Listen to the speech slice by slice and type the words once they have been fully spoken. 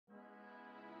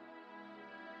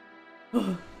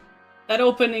That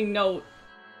opening note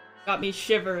got me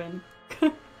shivering.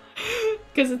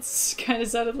 Because it's kind of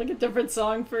sounded like a different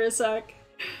song for a sec.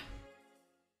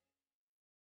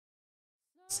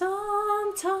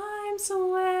 Sometimes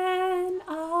when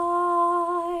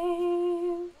I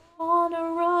wanna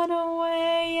run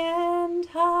away and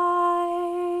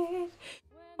hide,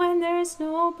 when there's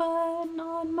no one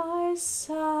on my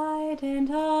side and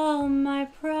all my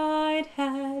pride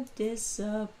had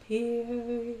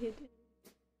disappeared,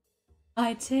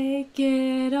 I take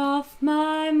it off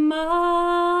my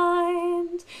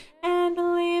mind and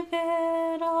leave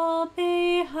it all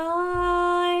behind.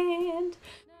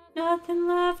 Nothing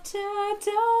left to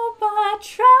do but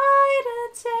try to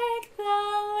take the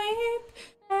leap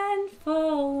and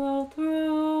follow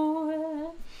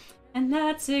through. And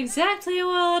that's exactly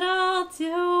what I'll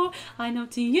do. I know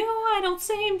to you I don't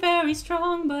seem very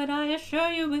strong, but I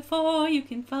assure you before you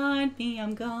can find me,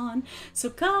 I'm gone. So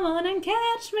come on and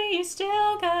catch me, you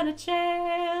still got a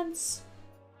chance.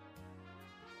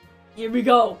 Here we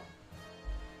go.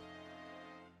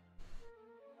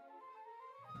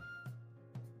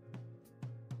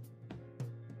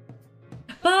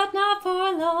 But not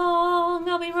for long,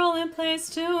 I'll be rolling place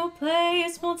to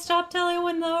place. Won't stop till I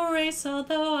win the race,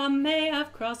 although I may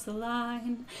have crossed the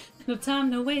line. No time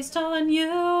to waste on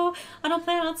you, I don't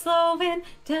plan on slowing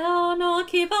down. I'll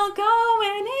keep on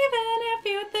going, even if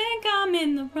you think I'm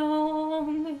in the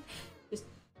wrong.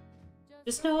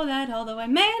 Just know that although I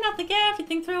may not think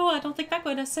everything through, I don't think back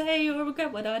what I say or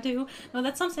regret what I do. Know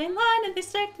that some stay in line and they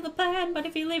stick to the plan, but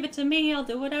if you leave it to me, I'll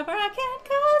do whatever I can,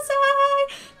 'cause I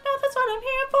know that's what I'm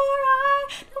here for. I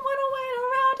don't want to wait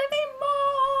around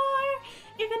anymore.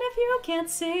 Even if you can't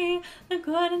see the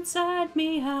good inside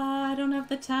me, I don't have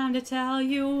the time to tell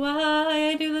you why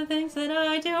I do the things that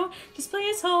I do. Just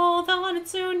please hold on and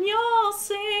soon you'll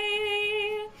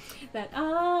see that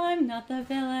I'm not the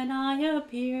villain I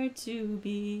appear to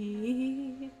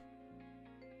be.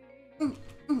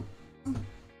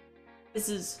 This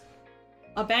is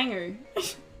a banger.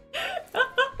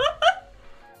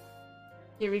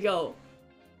 Here we go.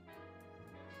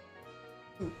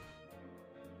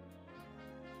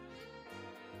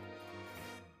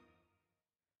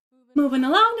 Moving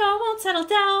along, I won't settle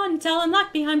down until I'm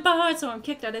locked behind bars or I'm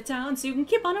kicked out of town. So you can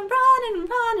keep on running and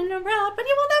running around, but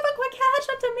you will never quite catch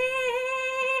up to me.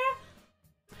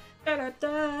 Da da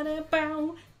da da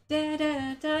bow, da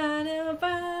da da da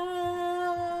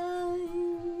bow.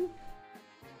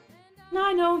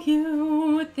 I know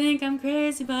you think I'm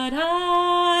crazy, but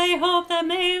I hope that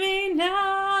maybe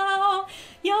now